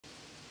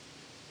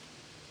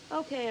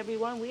Okay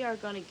everyone, we are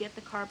going to get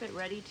the carpet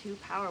ready to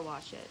power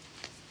wash it.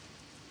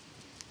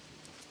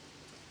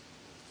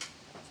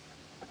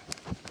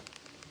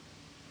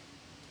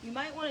 You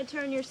might want to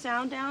turn your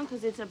sound down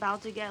because it's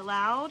about to get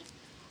loud.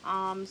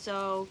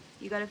 So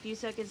you got a few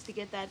seconds to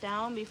get that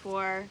down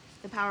before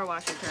the power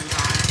washer turns on.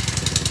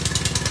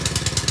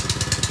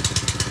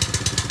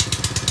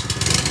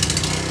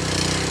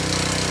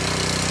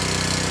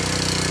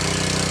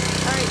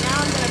 Alright, now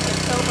I'm going to put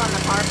soap on the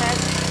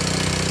carpet.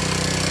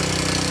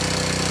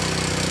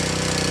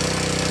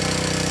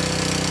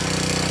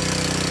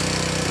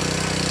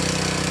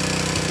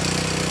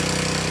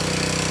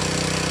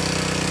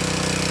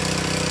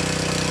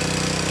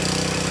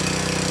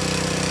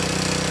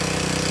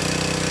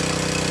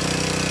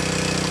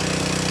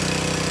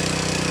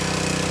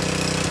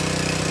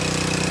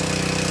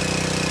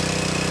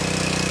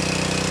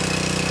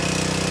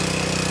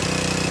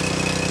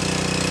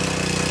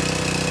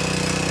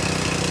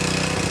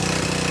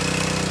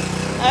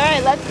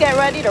 Alright, let's get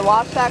ready to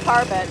wash that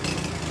carpet. The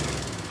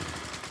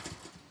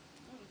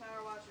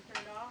power washer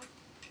turned off.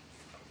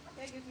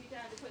 That gives me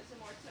time to put some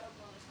more soap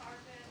on the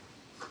carpet.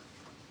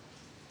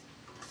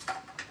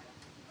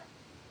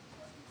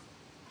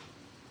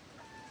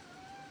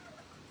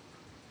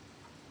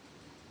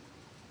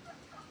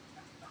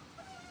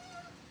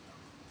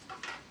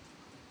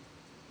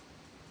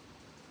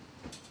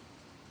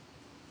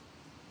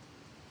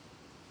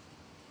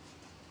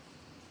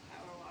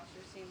 Power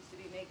washer seems to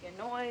be making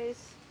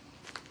noise.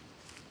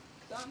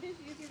 So I'm just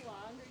using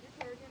laundry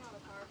detergent on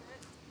the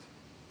carpet.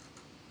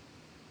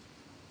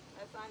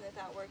 I find that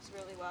that works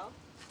really well.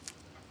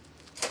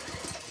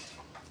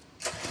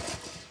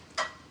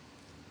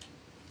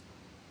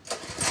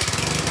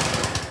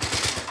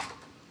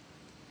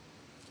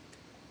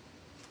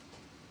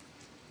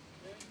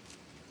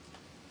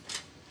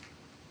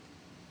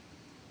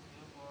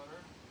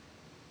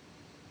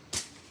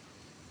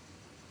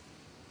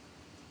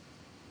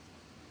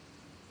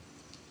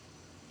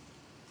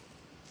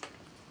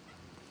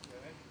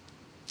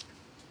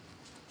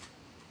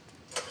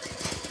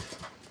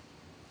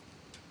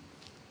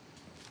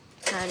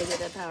 Trying to get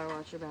that power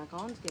washer back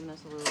on. It's giving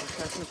us a little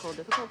technical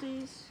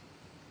difficulties.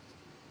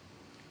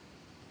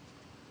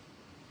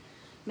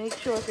 Make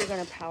sure if you're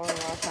going to power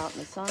wash out in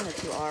the sun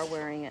that you are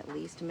wearing at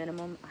least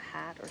minimum a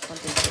hat or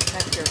something to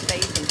protect your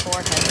face and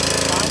forehead from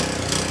the sun.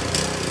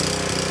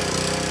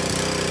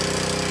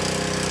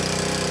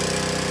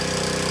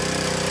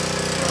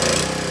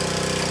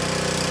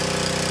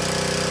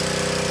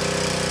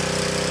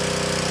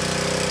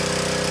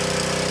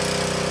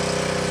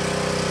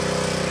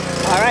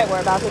 All right, we're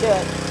about to do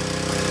it.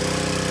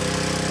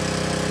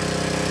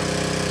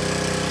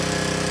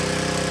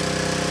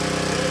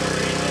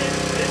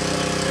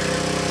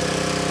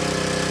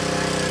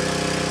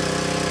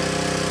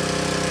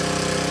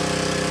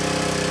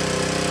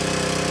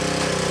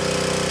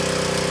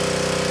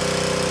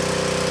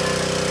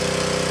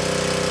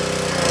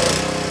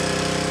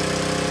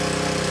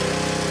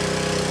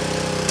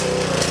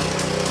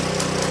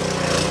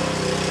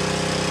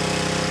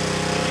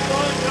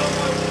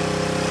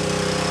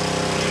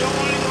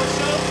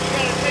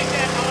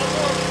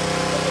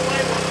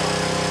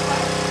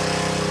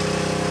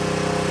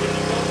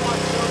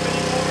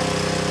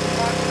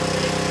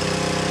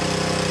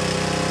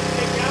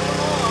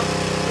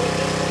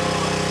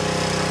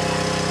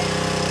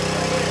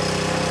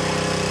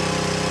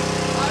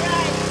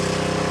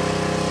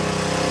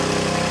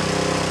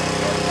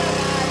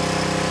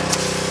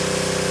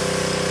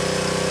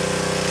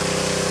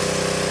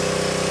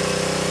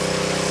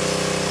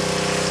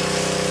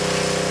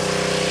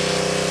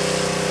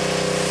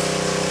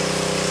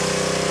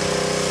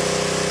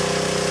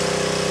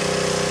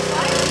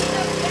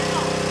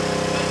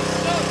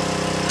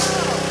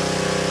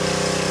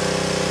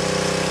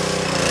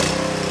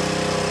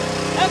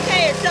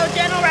 It's so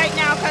gentle right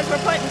now because we're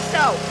putting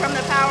soap from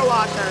the power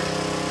washer.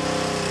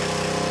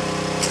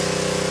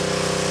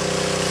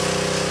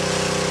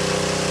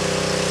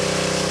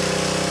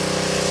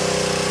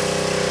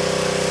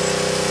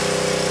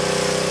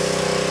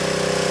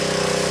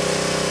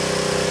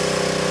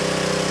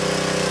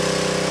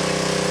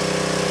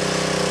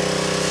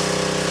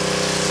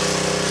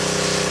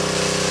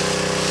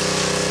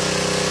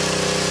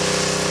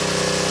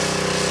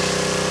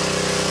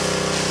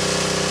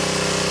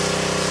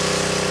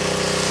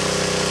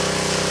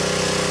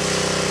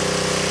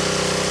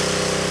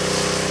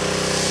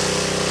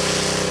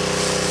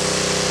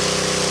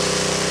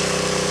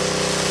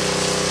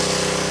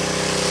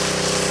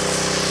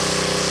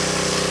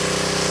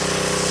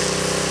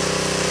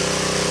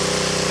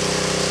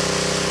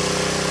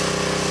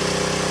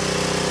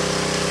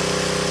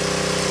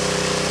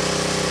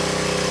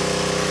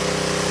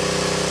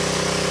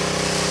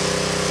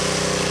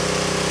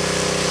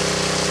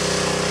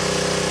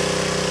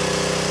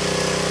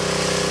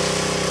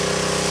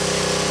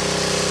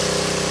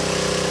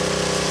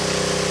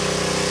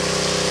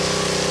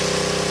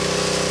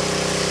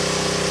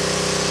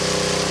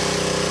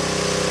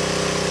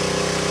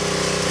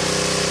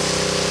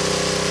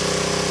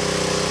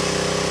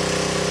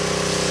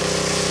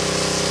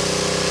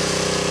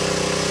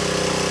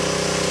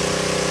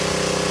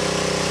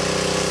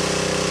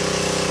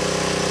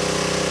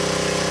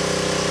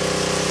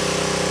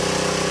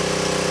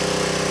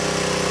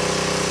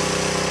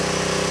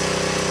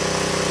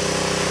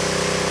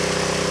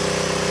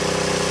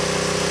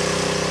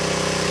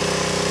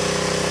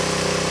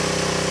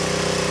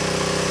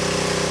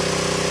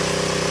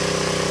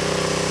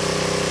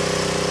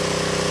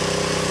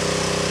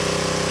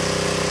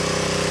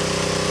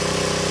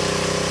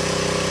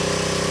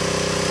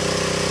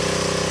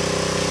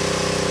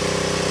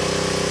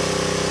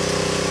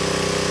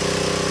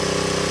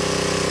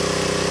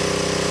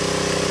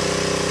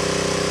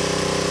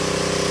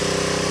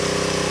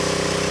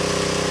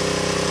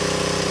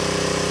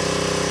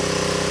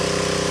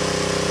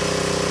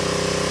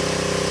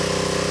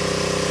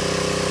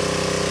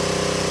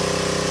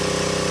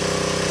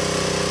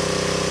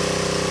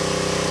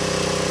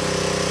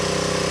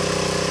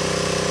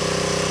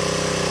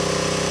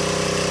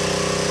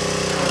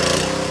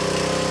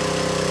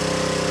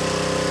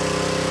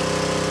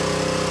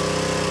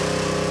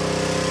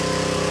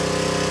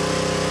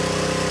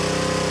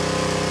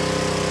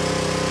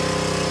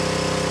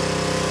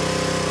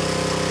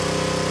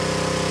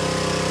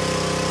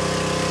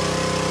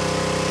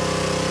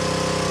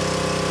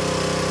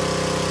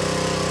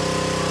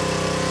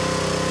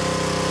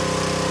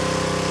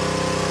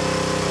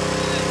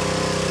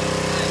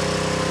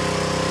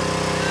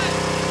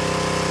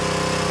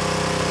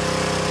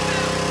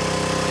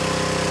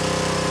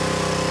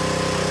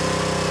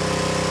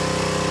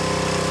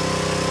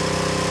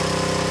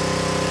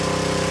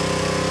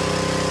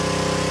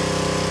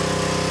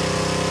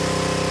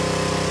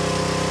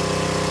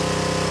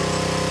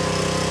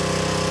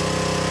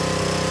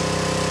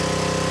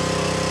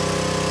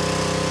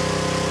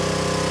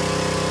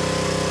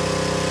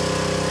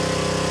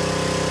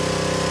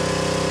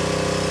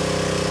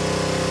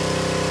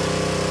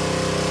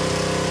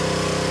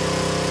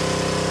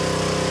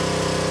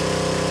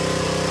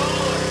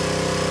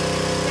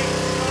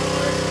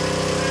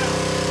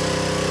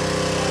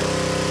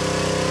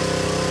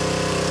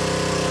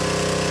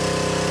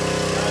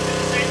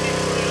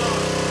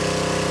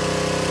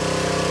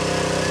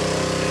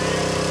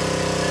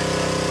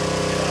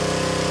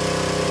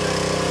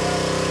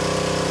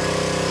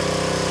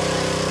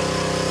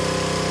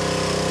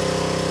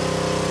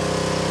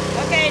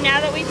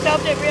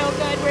 Soaped it real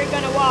good. We're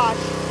gonna wash.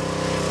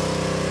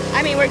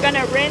 We're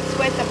gonna rinse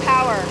with the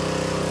power.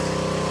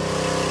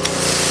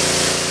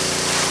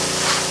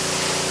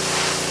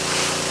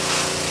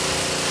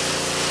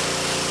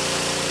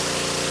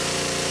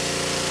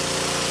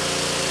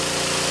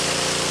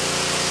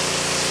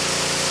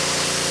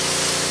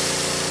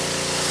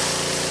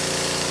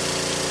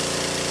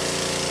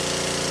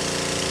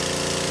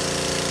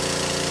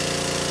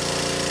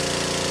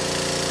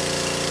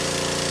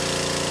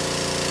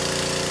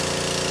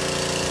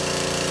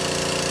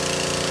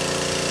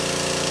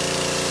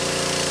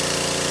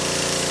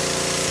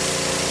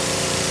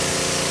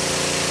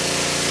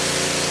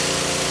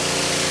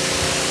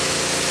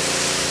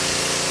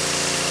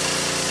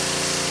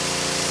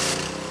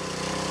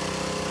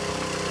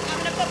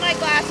 Put my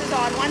glasses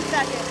on, 1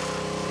 second.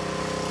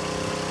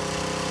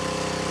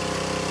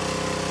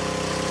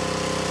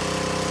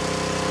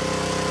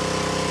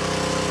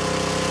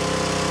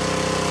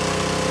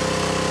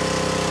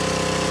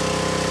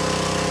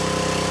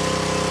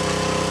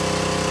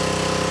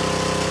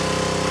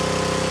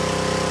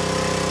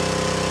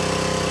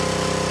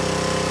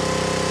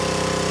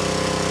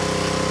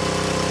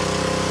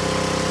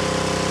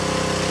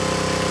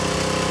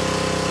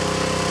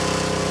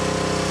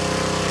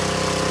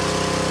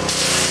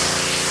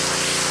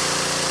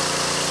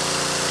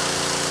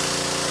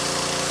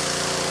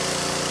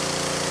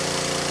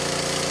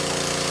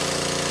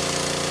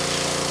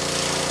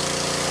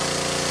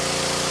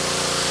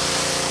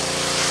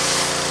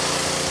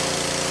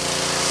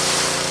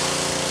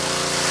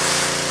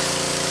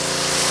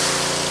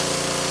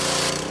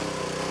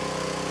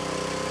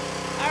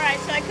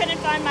 So I couldn't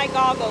find my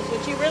goggles,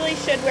 which you really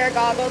should wear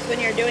goggles when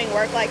you're doing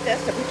work like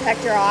this to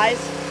protect your eyes.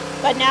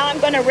 But now I'm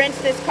going to rinse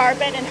this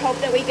carpet and hope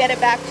that we get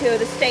it back to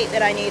the state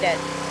that I need it.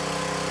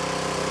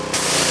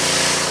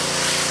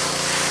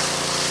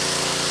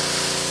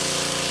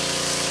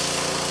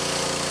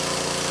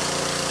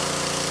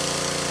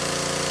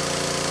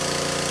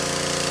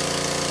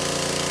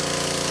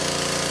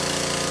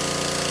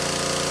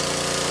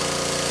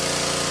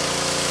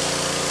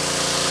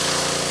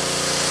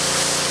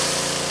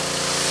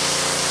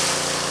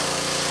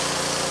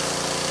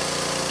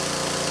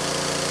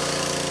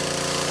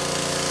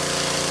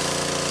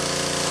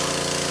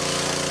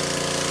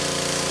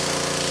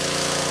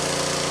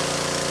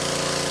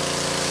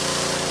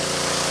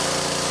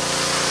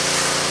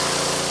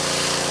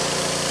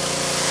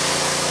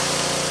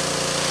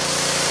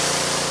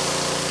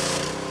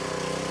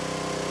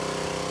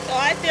 So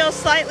I feel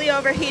slightly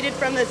overheated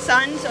from the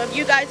sun, so if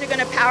you guys are going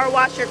to power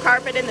wash your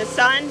carpet in the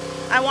sun,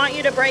 I want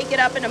you to break it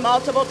up into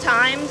multiple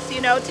times,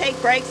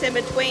 take breaks in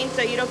between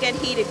so you don't get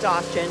heat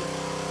exhaustion.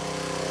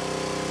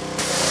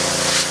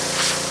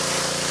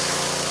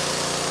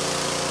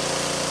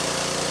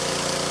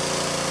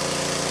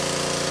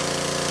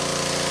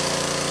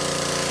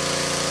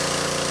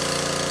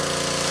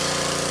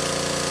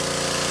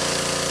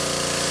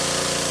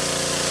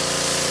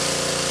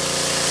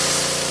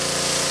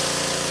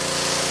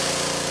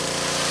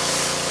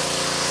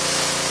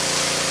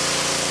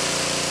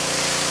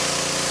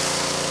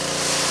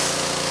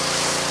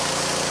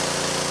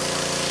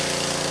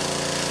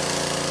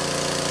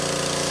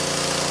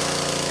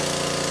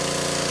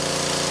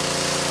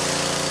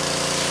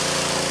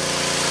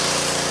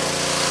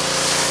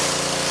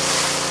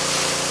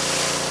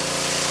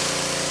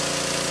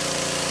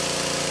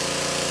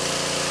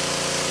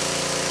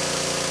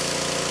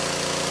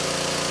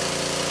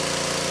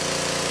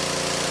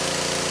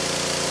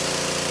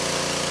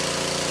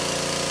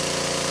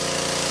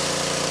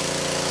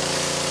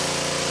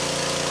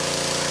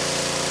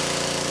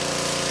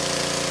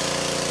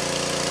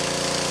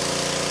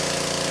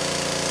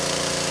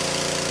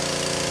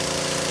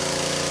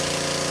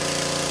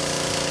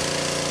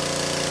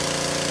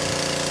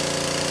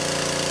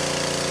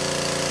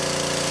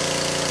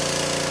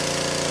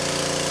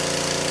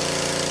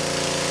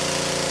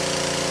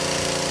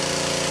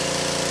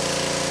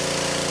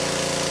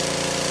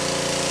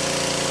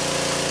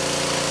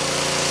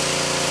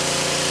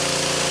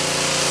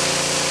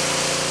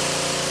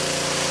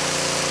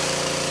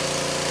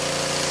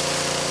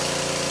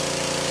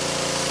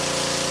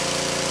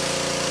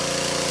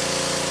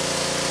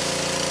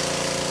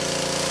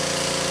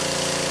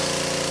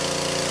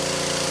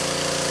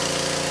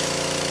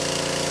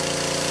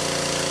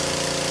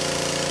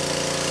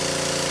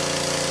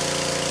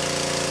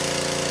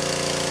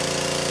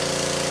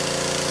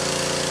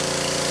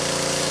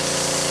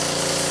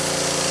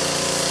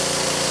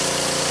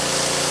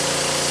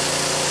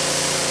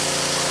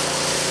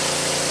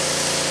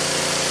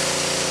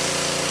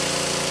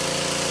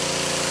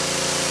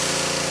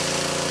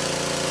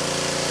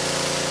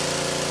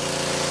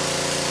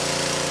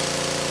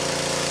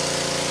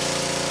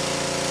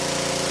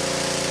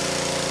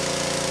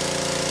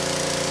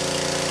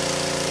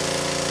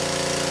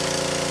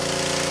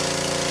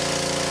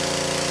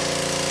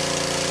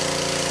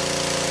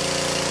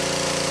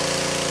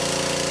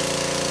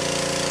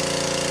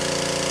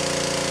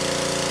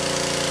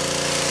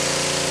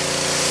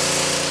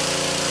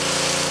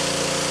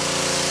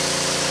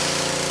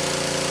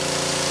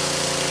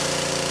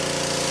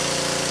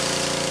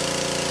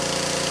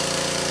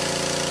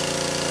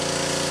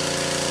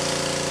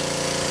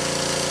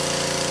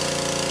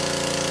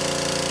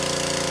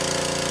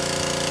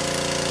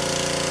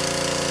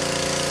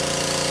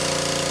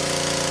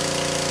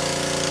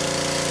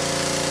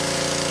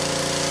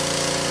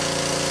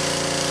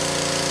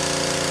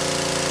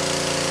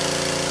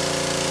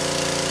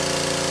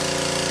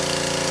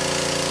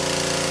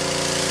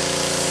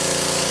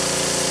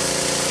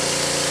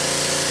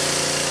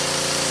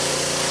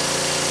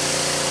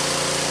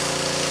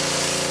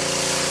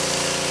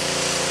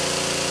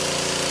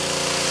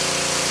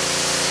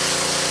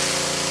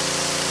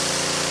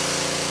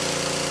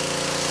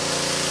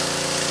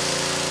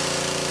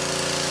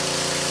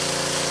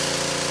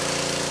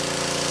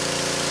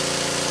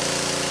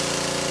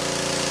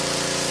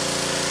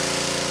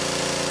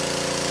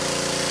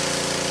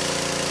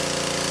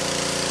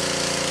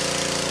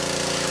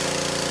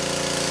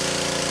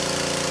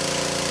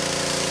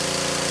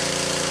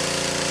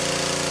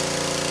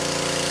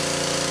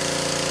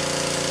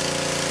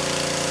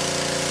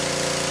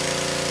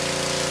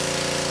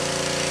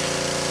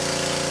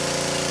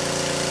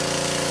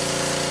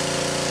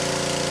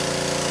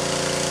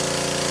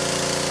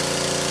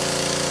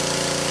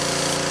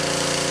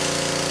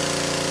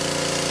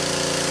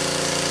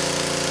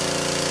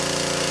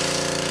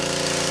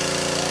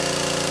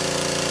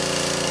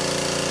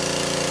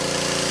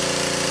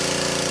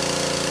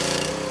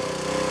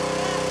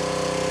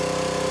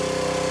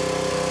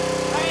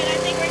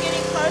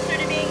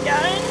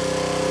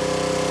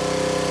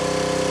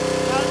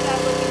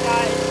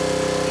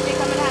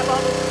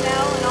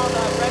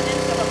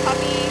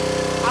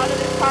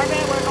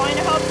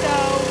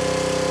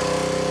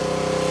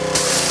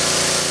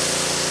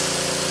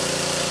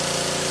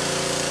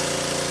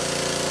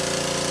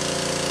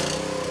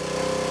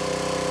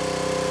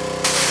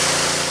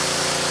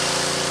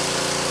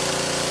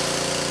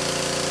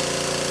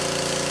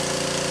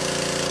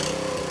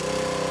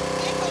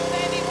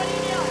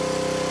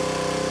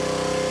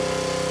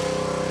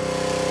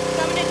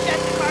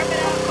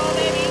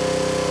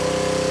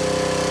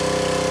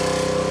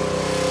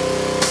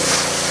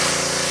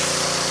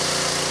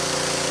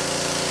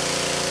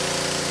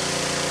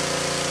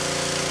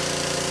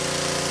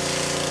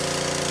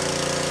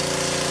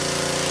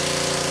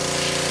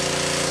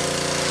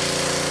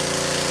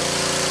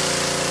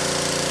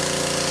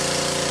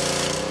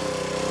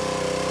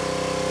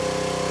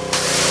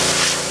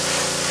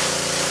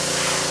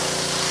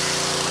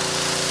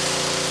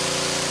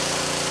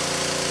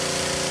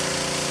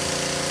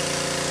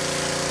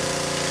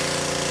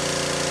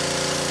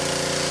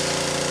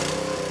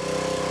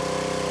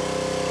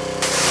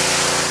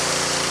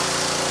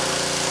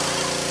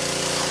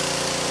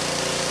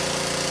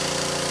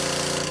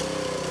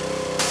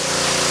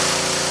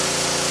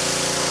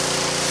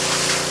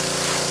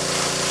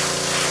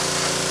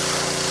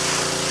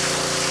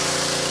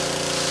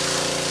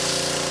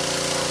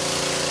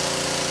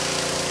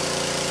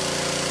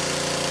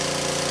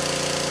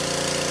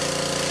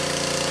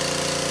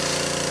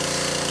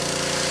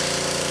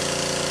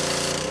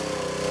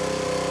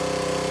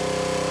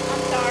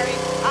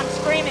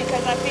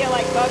 because I feel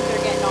like bugs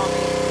are getting on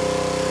me.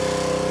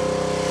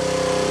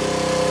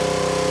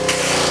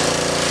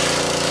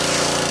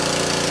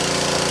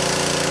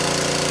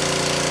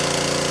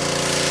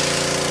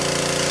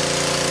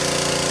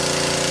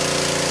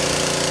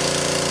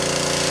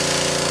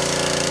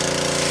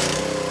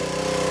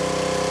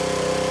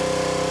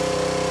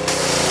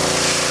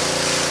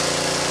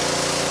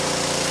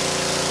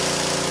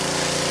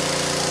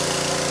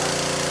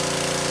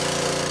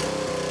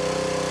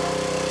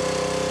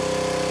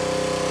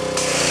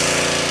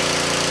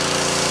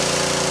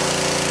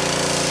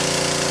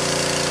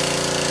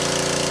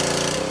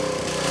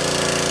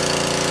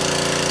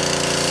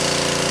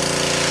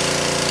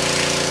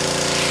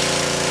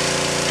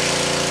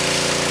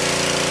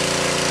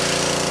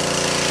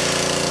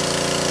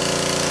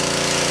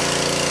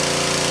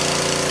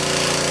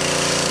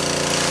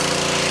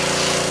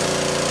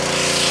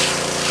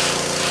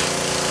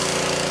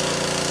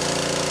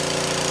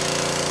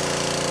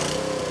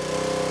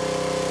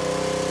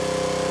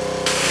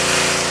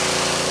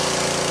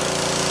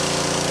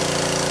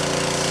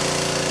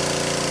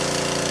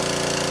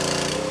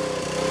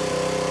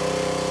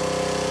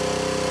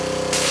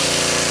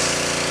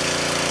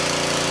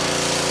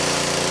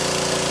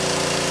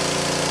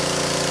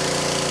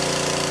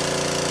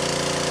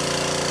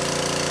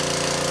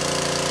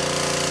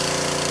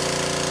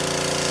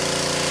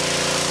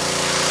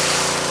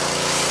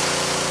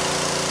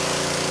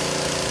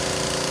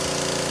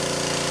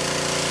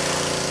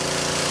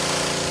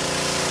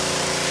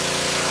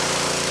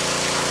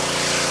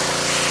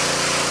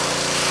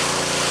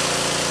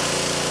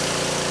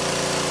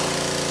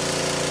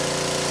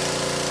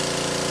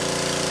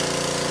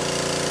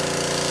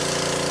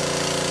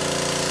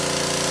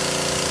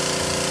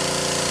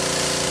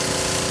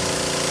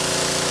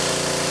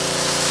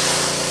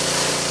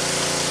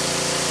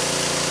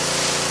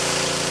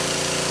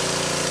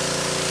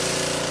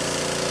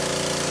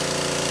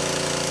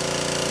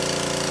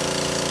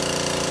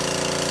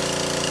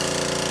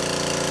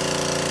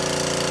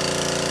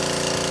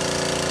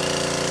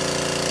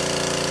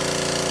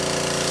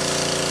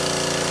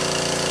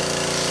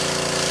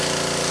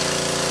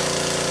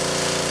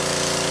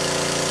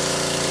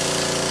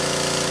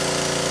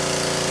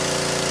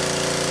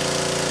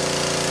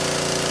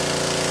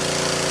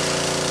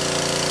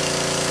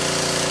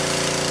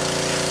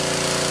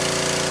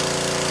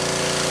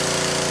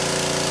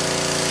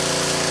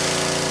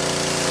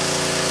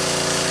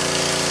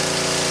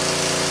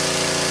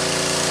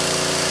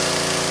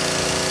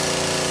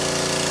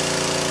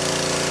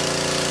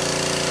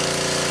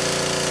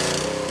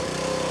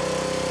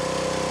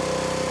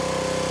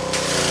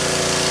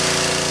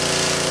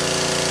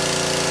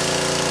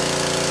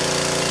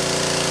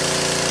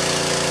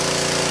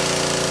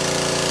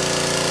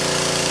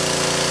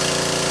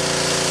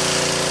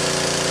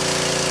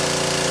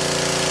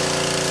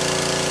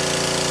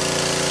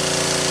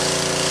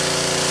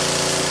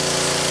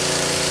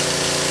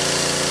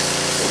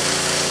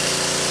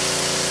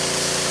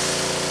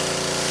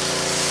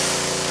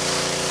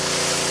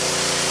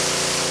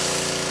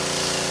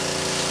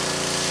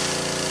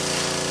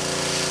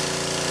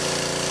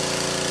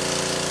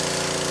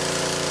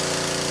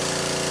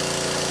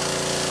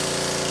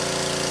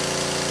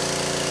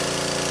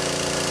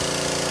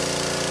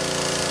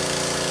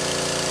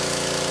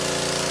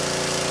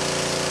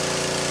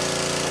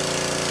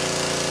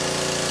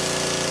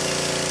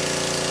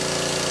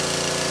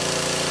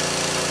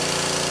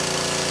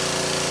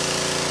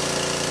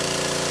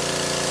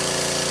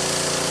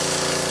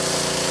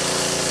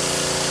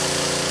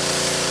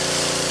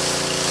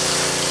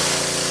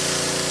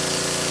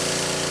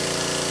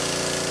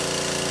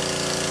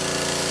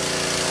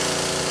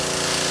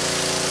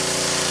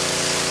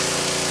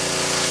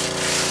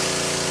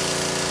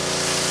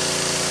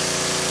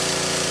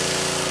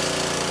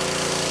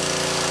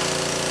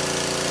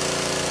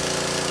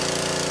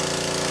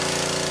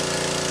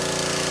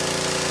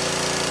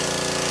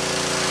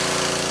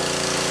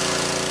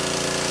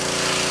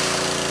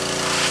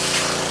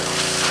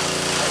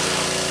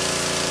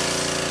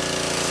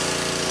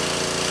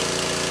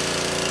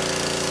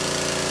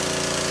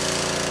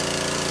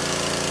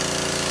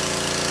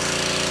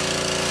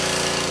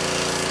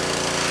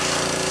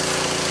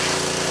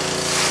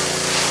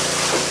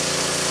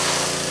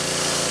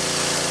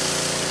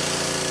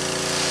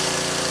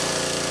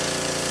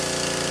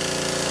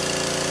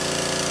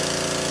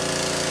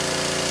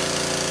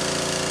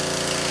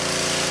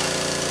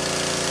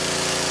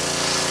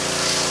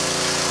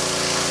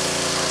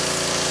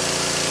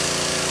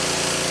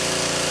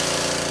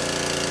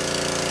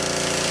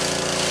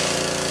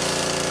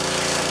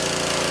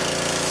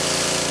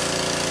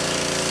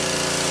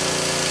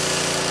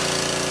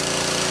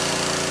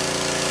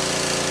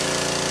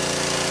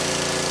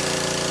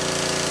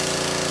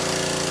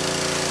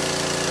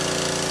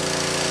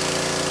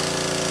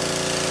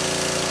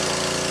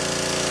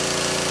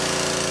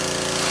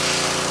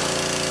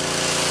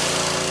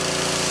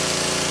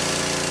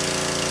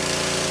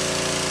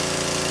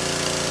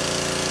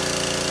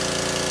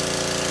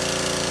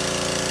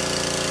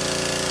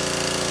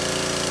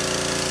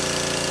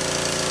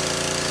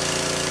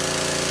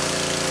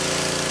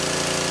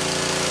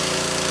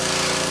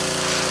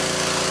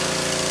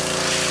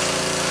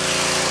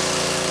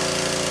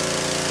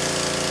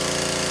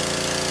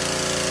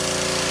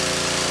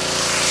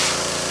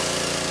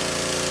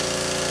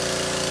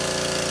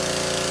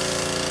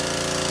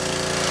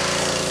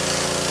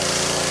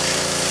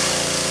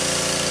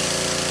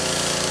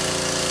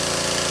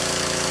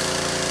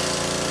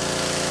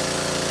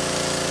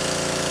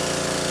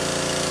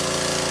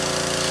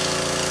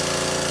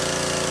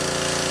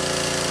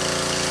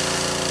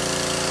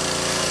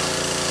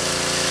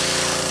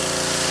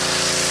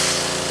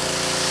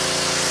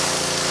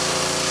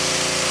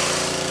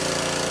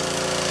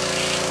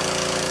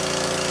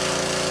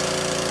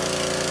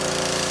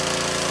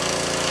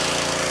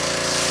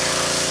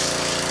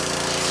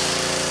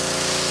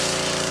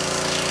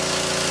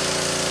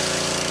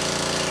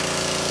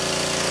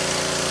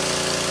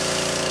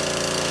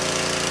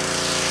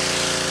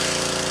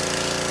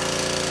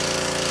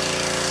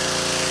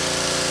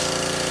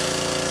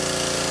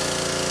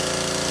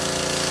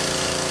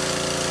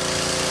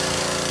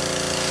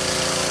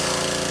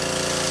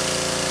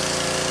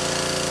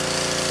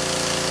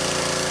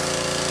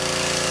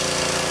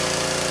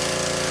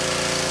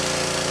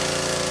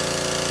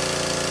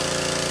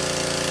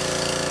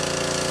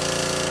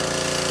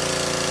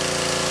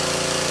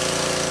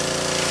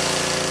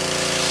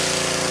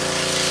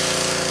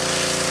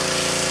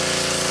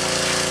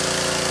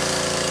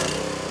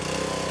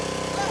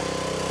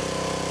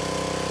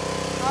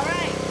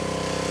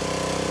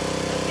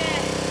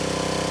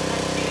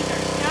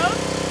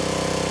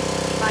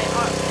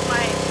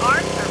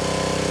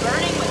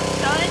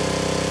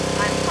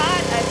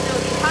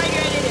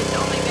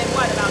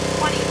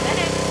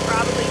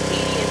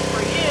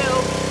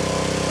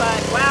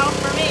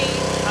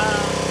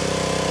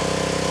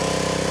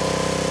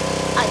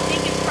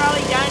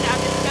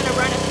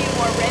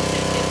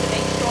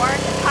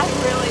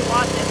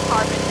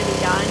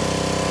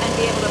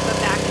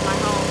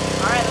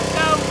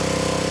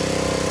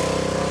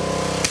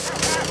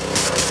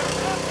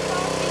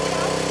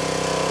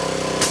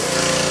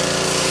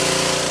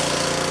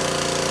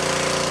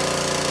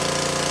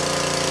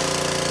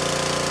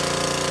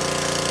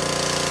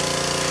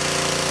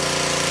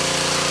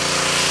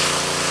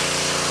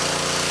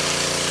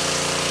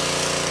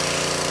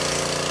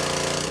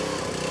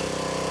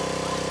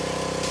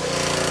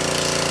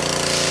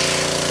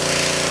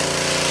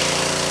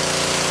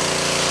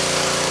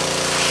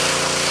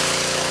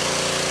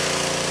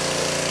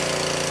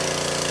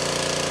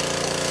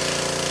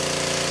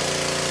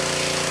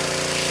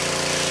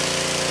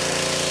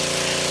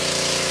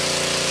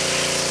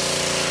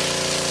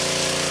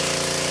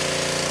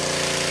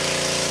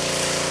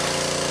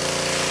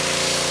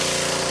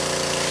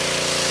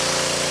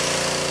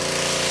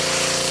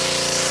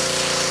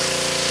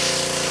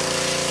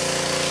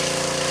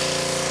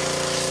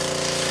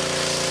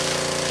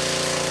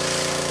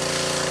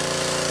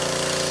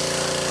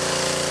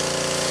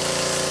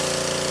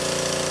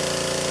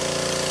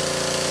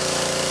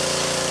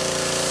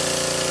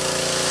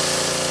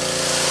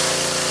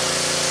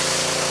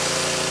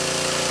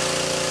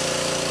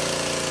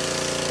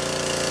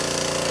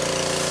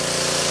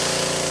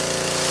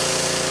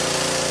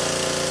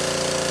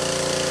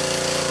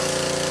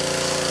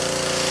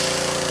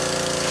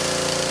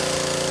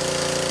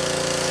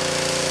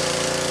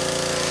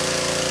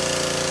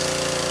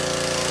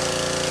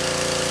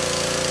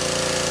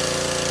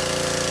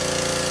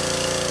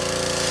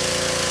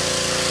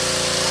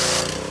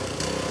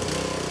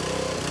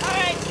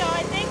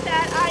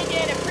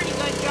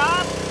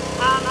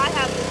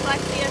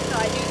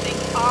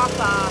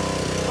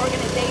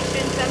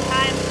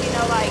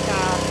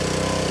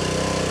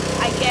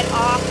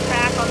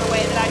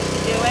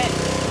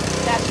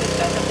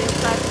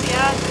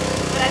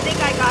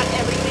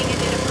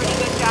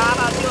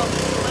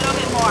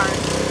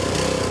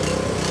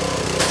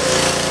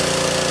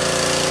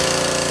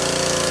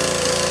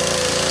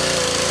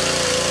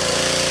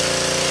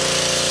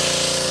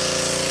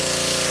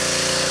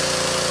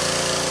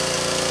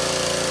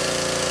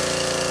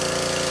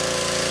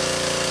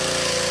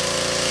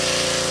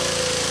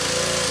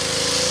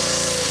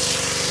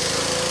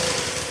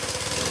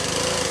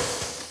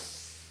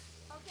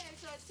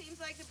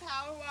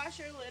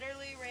 washer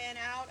literally ran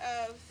out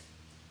of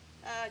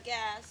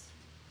gas.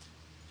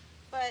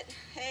 But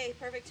hey,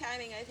 perfect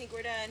timing. I think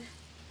we're done.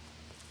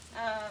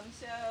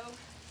 So,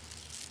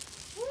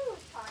 woo,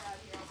 it's hot out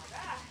here. Oh my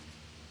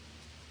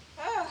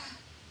god.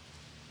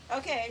 Oh.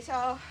 Okay,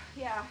 so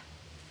yeah.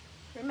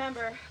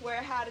 Remember, wear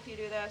a hat if you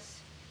do this.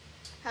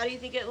 How do you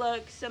think it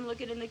looks? I'm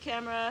looking in the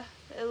camera.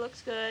 It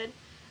looks good.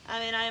 I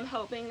mean, I am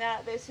hoping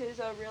that this is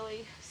a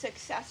really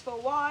successful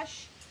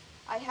wash.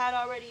 I had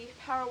already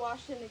power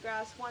washed in the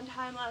grass one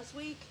time last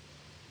week.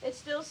 It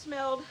still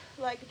smelled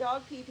like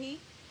dog pee-pee,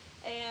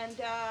 and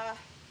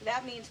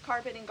that means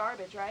carpet and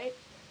garbage, right?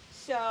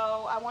 So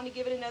I want to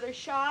give it another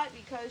shot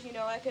because, you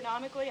know,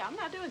 economically, I'm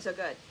not doing so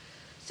good.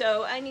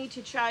 So I need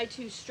to try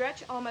to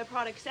stretch all my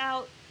products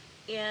out,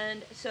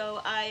 and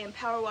so I am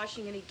power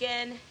washing it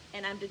again,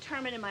 and I'm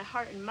determined in my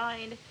heart and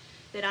mind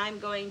that I'm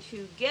going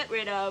to get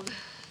rid of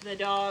the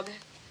dog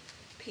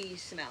pee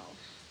smell.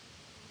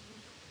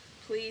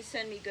 Please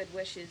send me good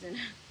wishes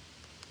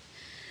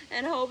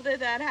and hope that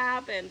that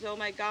happens. Oh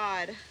my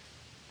God.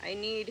 I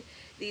need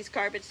these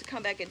carpets to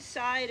come back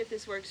inside. If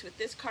this works with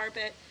this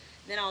carpet,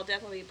 then I'll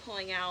definitely be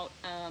pulling out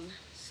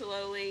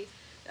slowly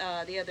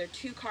the other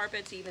two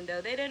carpets, even though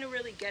they didn't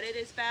really get it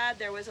as bad.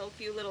 There was a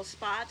few little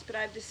spots, but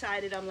I've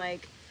decided, I'm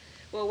like,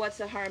 well, what's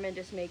the harm in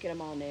just making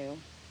them all new?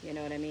 You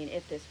know what I mean?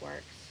 If this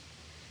works.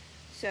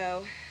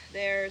 So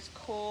there's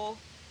Cole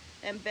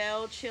and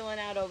Belle chilling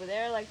out over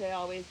there like they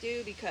always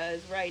do,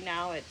 because right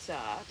now it's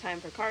time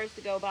for cars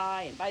to go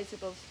by and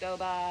bicycles to go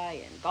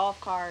by and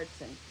golf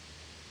carts and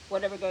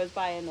whatever goes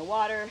by in the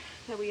water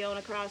that we own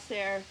across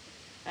there.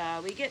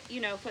 We get, you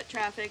know, foot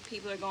traffic.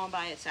 People are going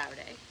by. It's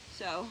Saturday.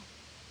 So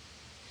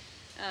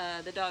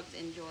the dogs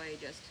enjoy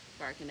just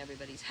barking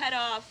everybody's head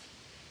off.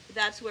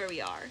 That's where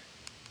we are.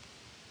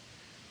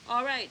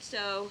 All right,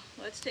 so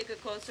let's take a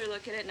closer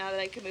look at it now that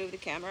I can move the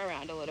camera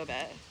around a little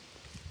bit.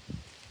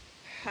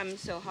 I'm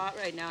so hot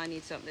right now, I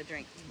need something to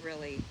drink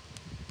really,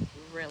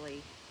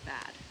 really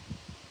bad.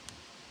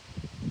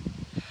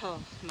 Oh,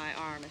 my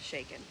arm is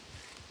shaking.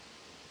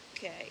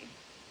 Okay.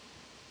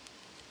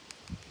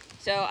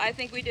 So I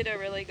think we did a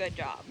really good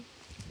job.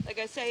 Like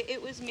I say,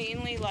 it was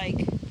mainly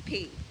like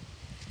pee.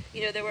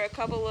 You know, there were a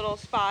couple little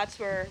spots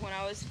where when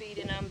I was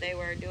feeding them, they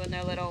were doing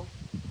their little,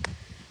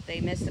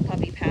 they missed the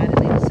puppy pad and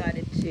they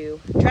decided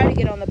to try to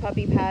get on the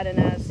puppy pad, and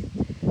as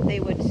they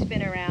would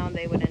spin around,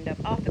 they would end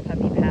up off the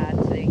puppy pad,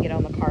 so they get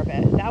on the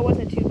carpet. That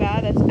wasn't too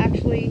bad. That's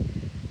actually,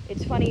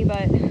 it's funny,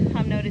 but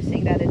I'm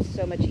noticing that it's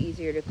so much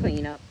easier to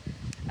clean up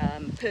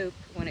poop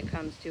when it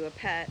comes to a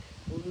pet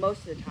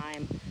most of the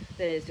time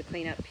than it is to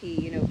clean up pee.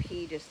 You know,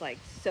 pee just like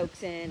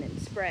soaks in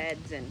and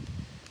spreads, and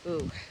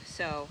ooh,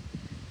 so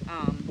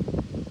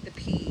the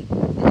pee is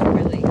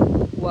really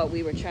what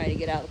we were trying to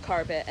get out of the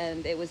carpet,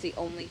 and it was the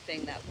only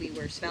thing that we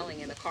were smelling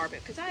in the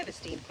carpet, because I have a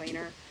steam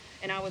cleaner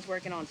and I was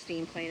working on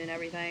steam cleaning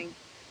everything.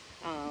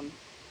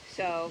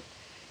 So,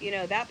 you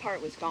know, that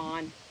part was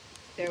gone.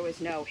 There was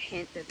no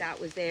hint that that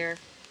was there.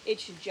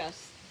 It's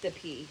just the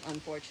pee,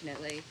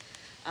 unfortunately.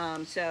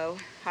 So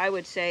I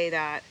would say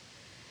that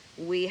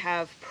we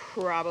have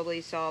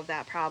probably solved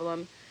that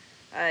problem.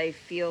 I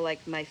feel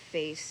like my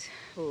face,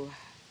 ooh,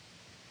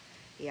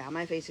 yeah,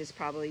 my face is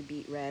probably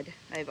beet red.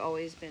 I've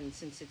always been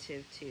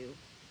sensitive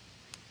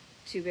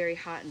to very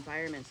hot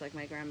environments like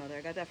my grandmother.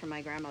 I got that from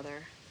my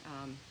grandmother.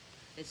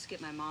 It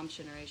skipped my mom's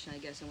generation, I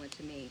guess, and went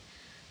to me.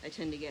 I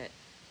tend to get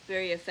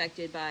very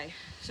affected by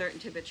certain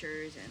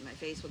temperatures, and my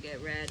face will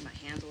get red, my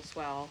hands will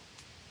swell.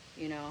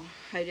 You know,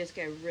 I just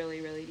get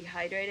really, really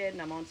dehydrated,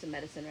 and I'm on some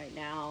medicine right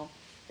now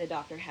the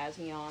doctor has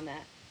me on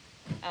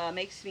that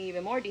makes me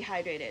even more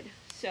dehydrated.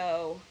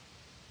 So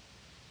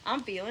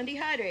I'm feeling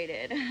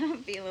dehydrated.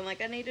 I'm feeling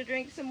like I need to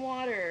drink some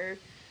water or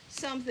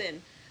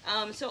something.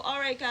 So all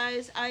right,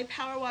 guys, I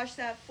power washed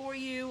that for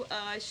you.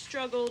 I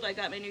struggled. I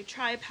got my new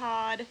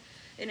tripod,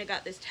 and I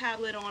got this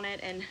tablet on it,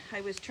 and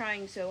I was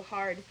trying so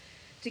hard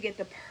to get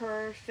the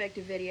perfect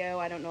video.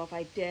 I don't know if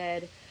I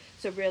did.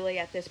 So really,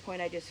 at this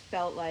point, I just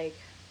felt like,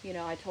 you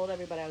know, I told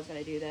everybody I was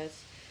going to do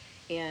this,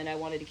 and I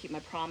wanted to keep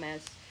my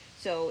promise.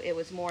 So it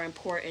was more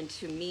important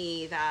to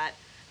me that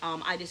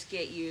I just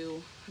get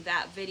you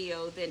that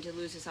video than to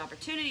lose this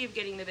opportunity of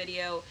getting the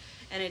video.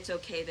 And it's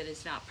okay that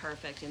it's not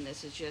perfect, and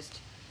this is just,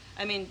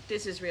 I mean,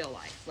 this is real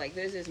life. Like,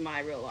 this is my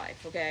real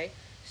life, okay?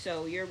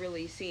 So you're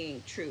really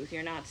seeing truth.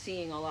 You're not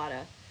seeing a lot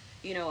of,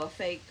 you know, a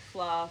fake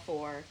fluff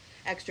or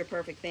extra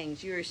perfect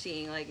things. You're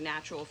seeing like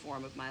natural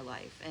form of my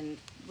life. And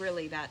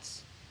really,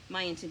 that's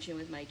my intention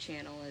with my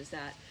channel, is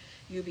that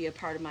you be a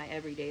part of my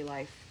everyday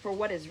life for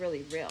what is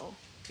really real.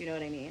 You know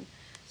what I mean?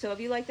 So if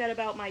you like that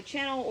about my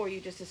channel, or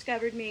you just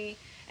discovered me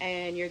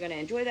and you're going to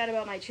enjoy that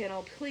about my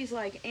channel, please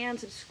like and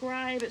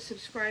subscribe.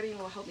 Subscribing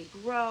will help me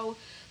grow.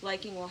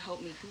 Liking will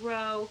help me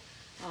grow.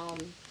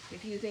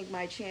 If you think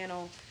my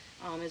channel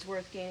is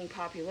worth gaining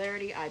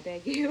popularity, I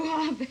beg you,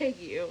 I beg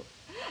you.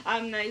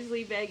 I'm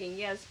nicely begging.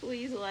 Yes,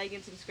 please like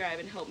and subscribe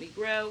and help me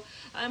grow.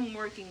 I'm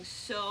working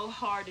so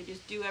hard to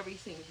just do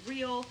everything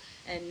real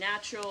and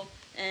natural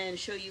and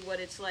show you what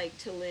it's like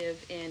to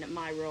live in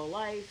my real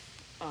life.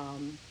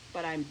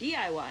 but I'm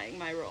DIYing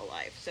my roll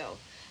life. So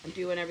I'm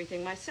doing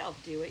everything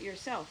myself. Do it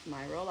yourself,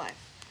 my roll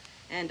life.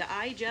 And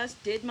I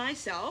just did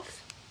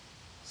myself,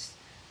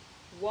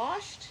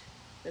 washed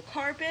the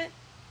carpet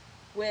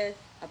with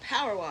a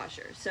power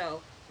washer.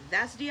 So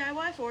that's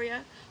DIY for you.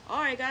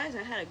 All right, guys,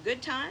 I had a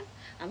good time.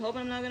 I'm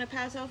hoping I'm not going to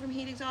pass out from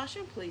heat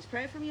exhaustion. Please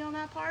pray for me on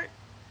that part.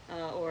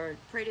 Or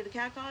pray to the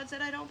cat gods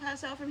that I don't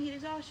pass out from heat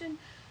exhaustion.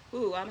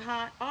 Ooh, I'm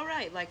hot. All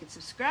right, like and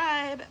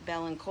subscribe.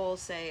 Belle and Cole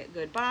say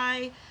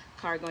goodbye.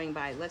 Car going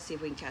by. Let's see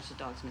if we can catch the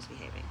dogs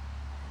misbehaving.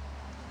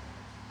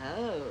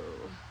 Oh,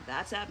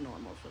 that's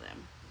abnormal for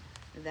them.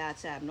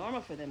 That's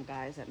abnormal for them,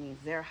 guys. That means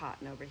they're hot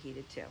and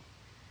overheated too,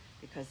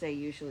 because they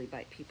usually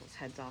bite people's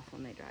heads off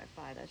when they drive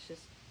by. That's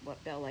just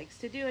what Belle likes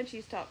to do, and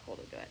she's taught Cole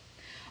to do it.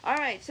 All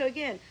right, so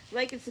again,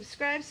 like and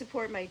subscribe,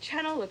 support my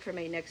channel, look for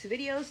my next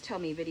videos, tell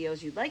me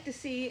videos you'd like to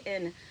see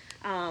in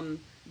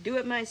do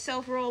it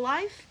myself roll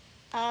life.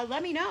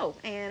 Let me know,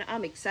 and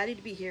I'm excited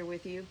to be here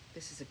with you.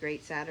 This is a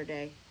great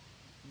Saturday.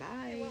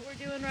 Bye. What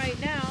we're doing right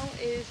now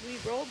is we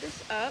rolled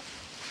this up,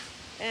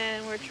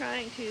 and we're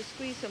trying to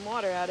squeeze some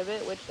water out of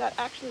it, which that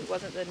actually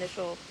wasn't the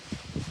initial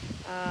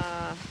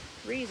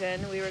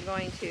reason. We were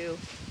going to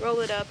roll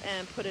it up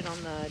and put it on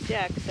the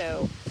deck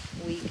so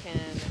we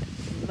can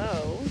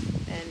mow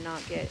and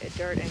not get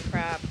dirt and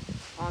crap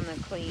on the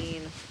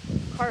clean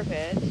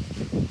carpet.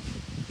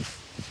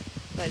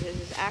 But this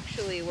is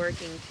actually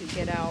working to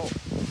get out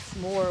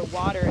more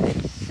water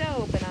and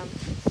soap, and I'm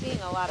seeing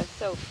a lot of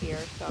soap here,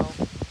 so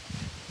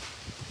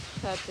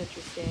that's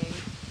interesting.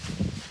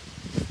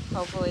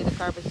 Hopefully the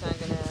carpet's not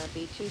going to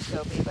be too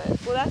soapy, but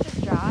will that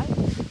just dry?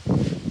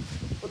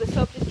 Will the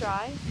soap just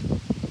dry?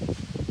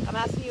 I'm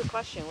asking you a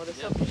question. Will the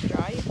soap just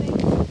dry, you think?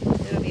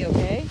 It'll be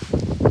okay?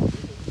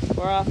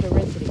 Or I'll have to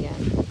rinse it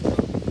again?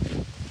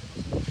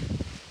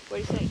 What do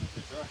you think?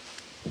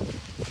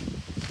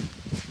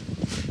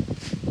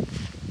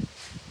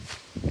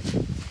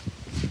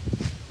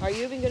 Are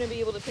you even going to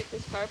be able to pick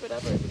this carpet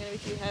up, or is it going to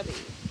be too heavy?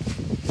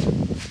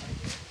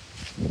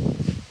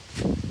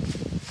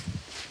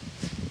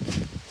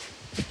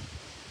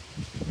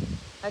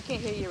 I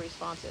can't hear your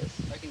responses.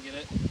 I can get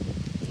it.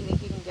 You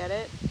think you can get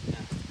it? Yeah.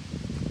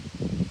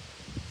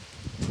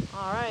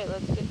 Alright,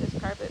 let's get this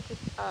carpet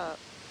picked up.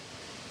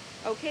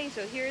 Okay,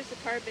 so here's the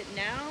carpet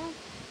now.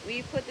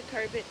 We put the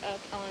carpet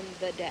up on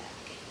the deck.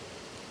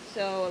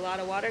 So a lot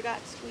of water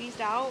got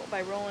squeezed out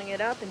by rolling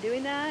it up and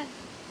doing that.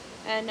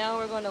 And now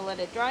we're going to let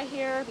it dry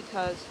here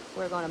because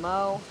we're going to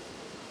mow.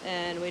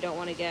 And we don't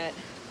want to get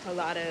a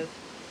lot of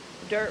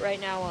dirt right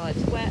now while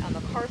it's wet on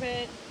the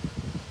carpet.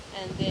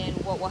 And then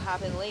what will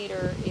happen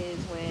later is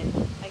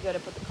when I go to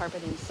put the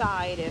carpet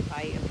inside, if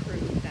I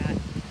improve that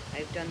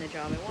I've done the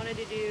job I wanted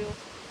to do,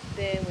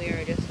 then we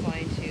are just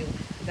going to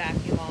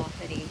vacuum off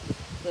any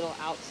little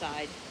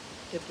outside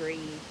debris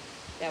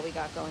that we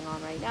got going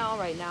on right now.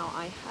 Right now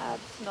I have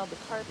smelled the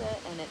carpet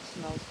and it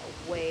smells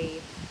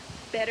way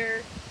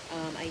better.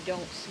 I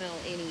don't smell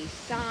any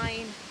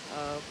sign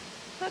of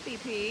puppy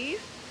pee,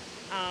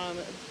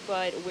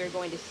 but we're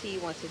going to see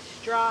once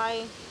it's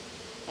dry.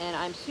 And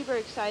I'm super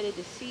excited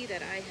to see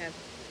that I have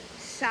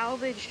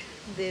salvaged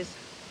this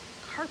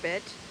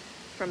carpet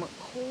from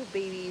Cole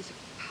Baby's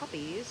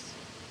puppies.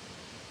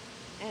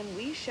 And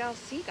we shall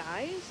see,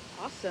 guys.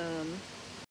 Awesome.